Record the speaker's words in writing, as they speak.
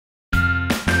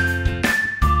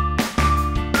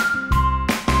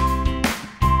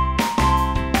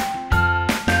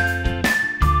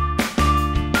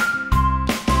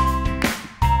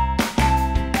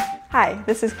Hi,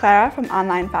 this is Clara from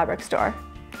OnlineFabricStore.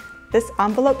 This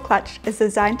envelope clutch is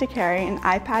designed to carry an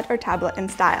iPad or tablet in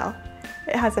style.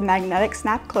 It has a magnetic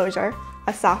snap closure,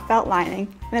 a soft felt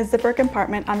lining, and a zipper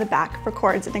compartment on the back for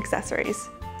cords and accessories.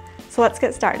 So let's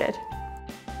get started.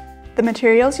 The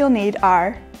materials you'll need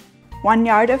are 1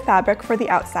 yard of fabric for the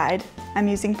outside. I'm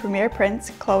using Premier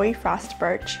Prints Chloe Frost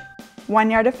Birch.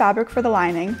 1 yard of fabric for the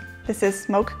lining. This is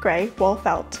smoke gray wool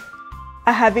felt.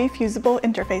 A heavy fusible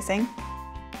interfacing,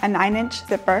 a 9-inch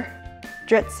zipper,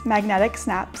 Dritz magnetic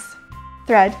snaps,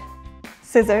 thread,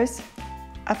 scissors,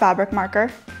 a fabric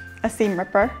marker, a seam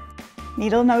ripper,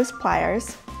 needle nose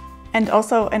pliers, and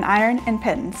also an iron and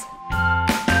pins.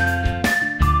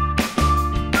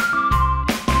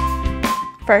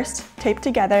 First, tape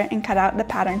together and cut out the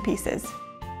pattern pieces.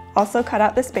 Also cut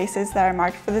out the spaces that are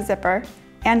marked for the zipper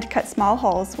and cut small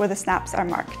holes where the snaps are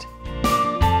marked.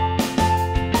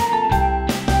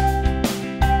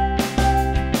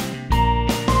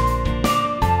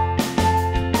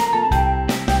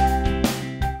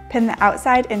 Pin the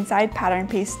outside-inside pattern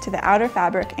piece to the outer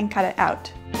fabric and cut it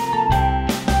out.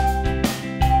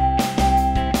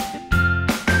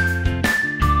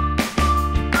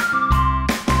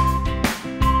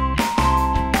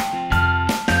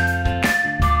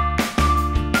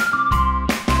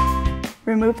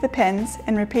 Remove the pins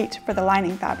and repeat for the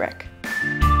lining fabric.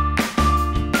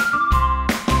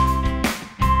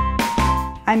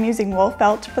 I'm using wool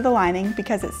felt for the lining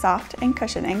because it's soft and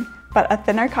cushioning, but a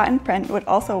thinner cotton print would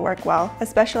also work well,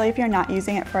 especially if you're not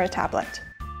using it for a tablet.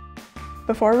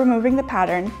 Before removing the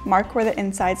pattern, mark where the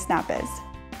inside snap is.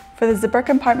 For the zipper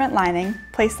compartment lining,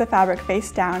 place the fabric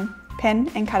face down,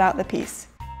 pin and cut out the piece.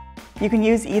 You can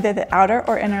use either the outer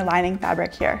or inner lining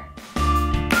fabric here.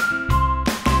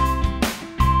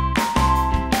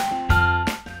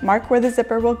 Mark where the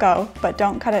zipper will go, but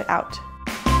don't cut it out.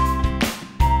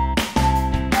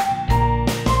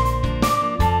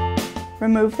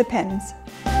 Remove the pins.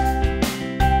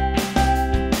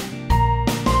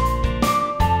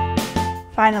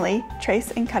 Finally,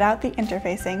 trace and cut out the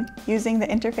interfacing using the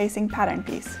interfacing pattern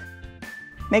piece.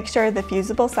 Make sure the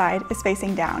fusible side is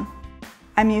facing down.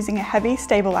 I'm using a heavy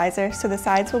stabilizer so the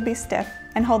sides will be stiff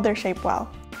and hold their shape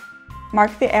well.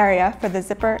 Mark the area for the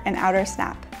zipper and outer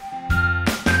snap.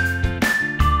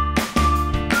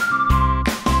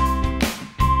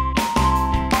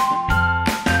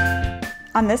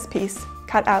 On this piece,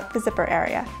 cut out the zipper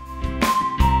area.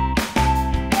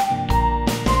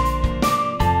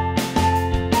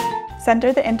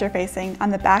 Center the interfacing on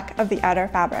the back of the outer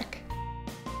fabric.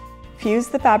 Fuse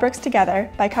the fabrics together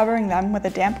by covering them with a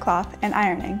damp cloth and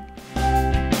ironing.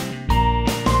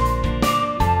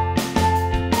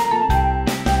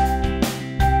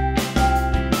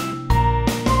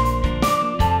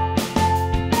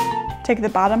 Take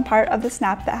the bottom part of the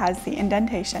snap that has the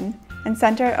indentation and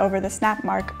center it over the snap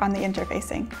mark on the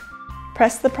interfacing.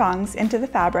 Press the prongs into the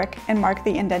fabric and mark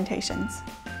the indentations.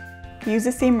 Use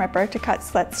a seam ripper to cut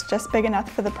slits just big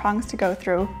enough for the prongs to go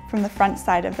through from the front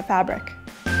side of the fabric.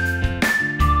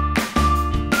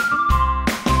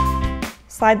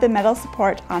 Slide the metal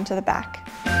support onto the back.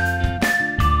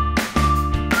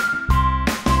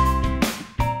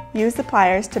 Use the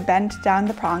pliers to bend down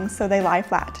the prongs so they lie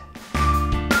flat.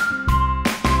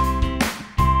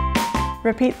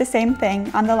 Repeat the same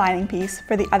thing on the lining piece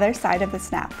for the other side of the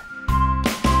snap.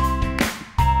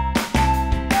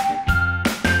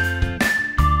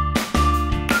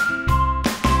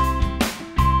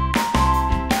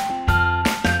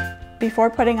 Before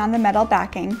putting on the metal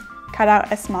backing, cut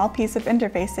out a small piece of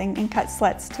interfacing and cut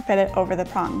slits to fit it over the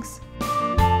prongs.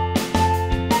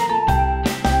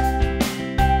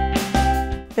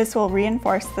 This will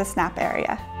reinforce the snap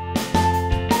area.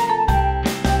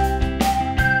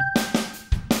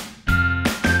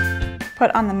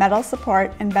 Put on the metal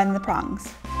support and bend the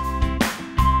prongs.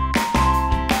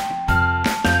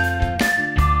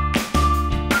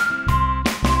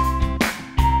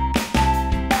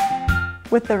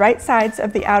 With the right sides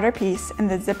of the outer piece and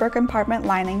the zipper compartment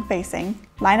lining facing,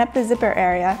 line up the zipper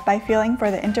area by feeling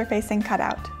for the interfacing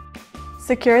cutout.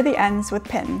 Secure the ends with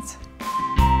pins.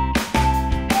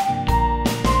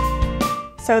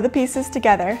 Sew the pieces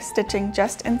together, stitching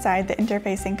just inside the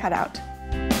interfacing cutout.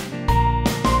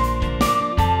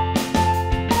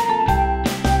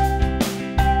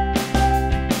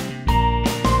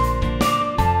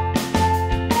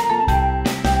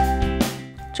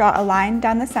 Draw a line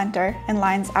down the center and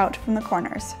lines out from the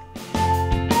corners.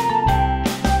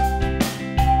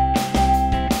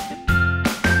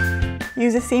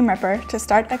 Use a seam ripper to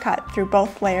start a cut through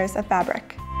both layers of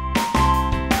fabric.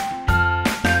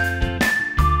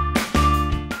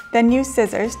 Then use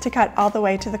scissors to cut all the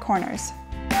way to the corners.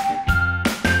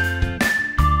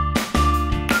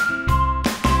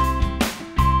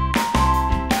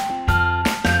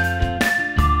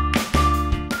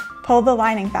 Pull the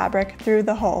lining fabric through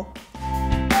the hole.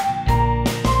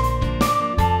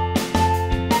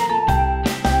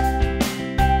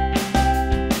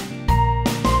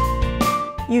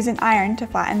 Use an iron to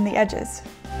flatten the edges.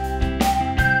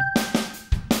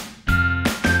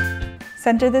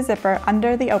 Center the zipper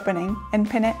under the opening and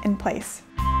pin it in place.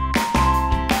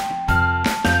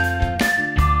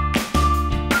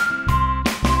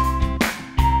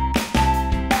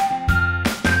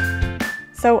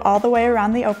 Sew all the way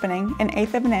around the opening,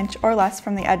 1/8 of an inch or less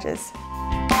from the edges.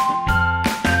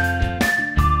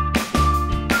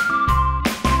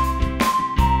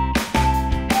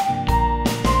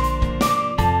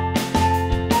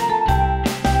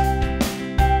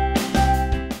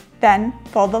 Then,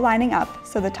 fold the lining up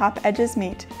so the top edges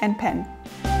meet and pin.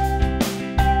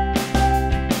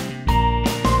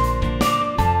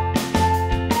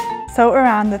 Sew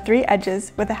around the 3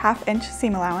 edges with a 1/2 inch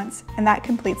seam allowance, and that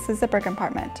completes the zipper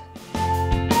compartment.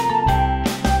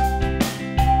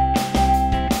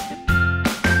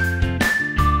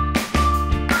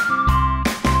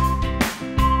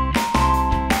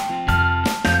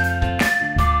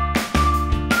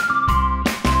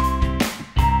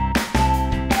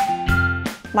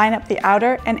 Line up the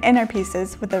outer and inner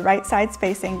pieces with the right sides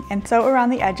facing and sew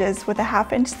around the edges with a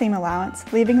 1/2 inch seam allowance,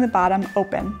 leaving the bottom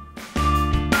open.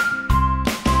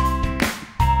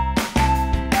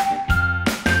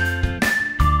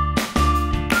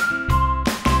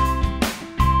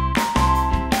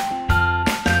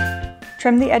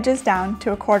 Trim the edges down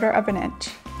to 1/4 of an inch.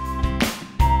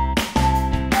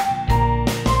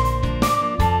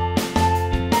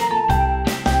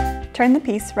 Turn the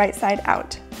piece right side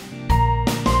out.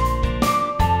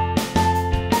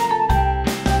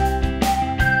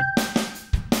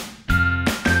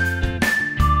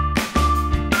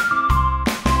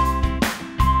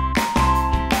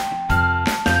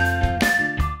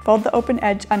 Fold the open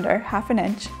edge under 1/2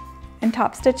 inch and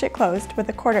top stitch it closed with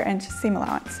a 1/4 inch seam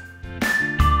allowance.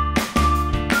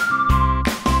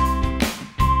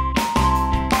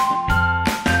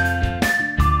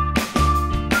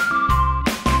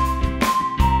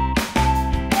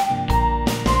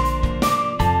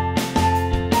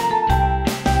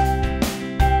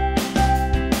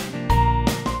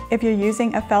 If you're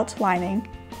using a felt lining,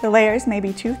 the layers may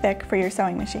be too thick for your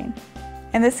sewing machine.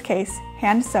 In this case,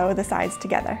 hand sew the sides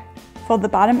together. Fold the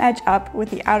bottom edge up with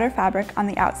the outer fabric on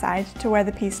the outside to where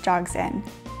the piece jogs in.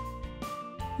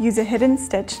 Use a hidden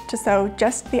stitch to sew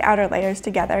just the outer layers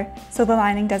together so the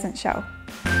lining doesn't show.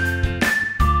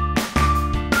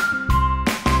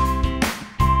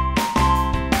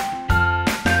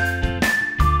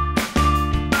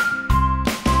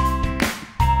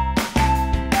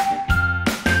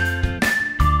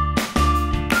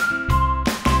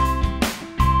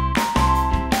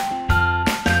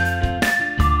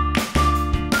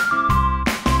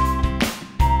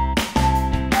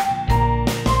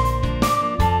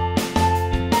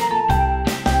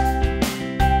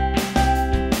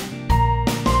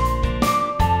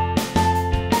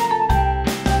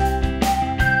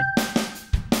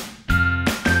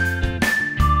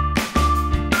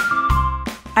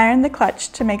 Iron the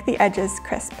clutch to make the edges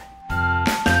crisp.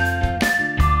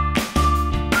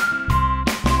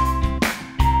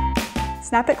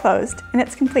 Snap it closed and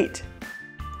it's complete.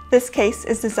 This case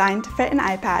is designed to fit an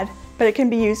iPad, but it can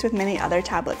be used with many other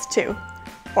tablets too.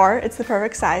 Or it's the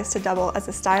perfect size to double as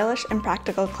a stylish and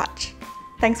practical clutch.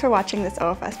 Thanks for watching this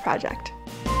OFS project.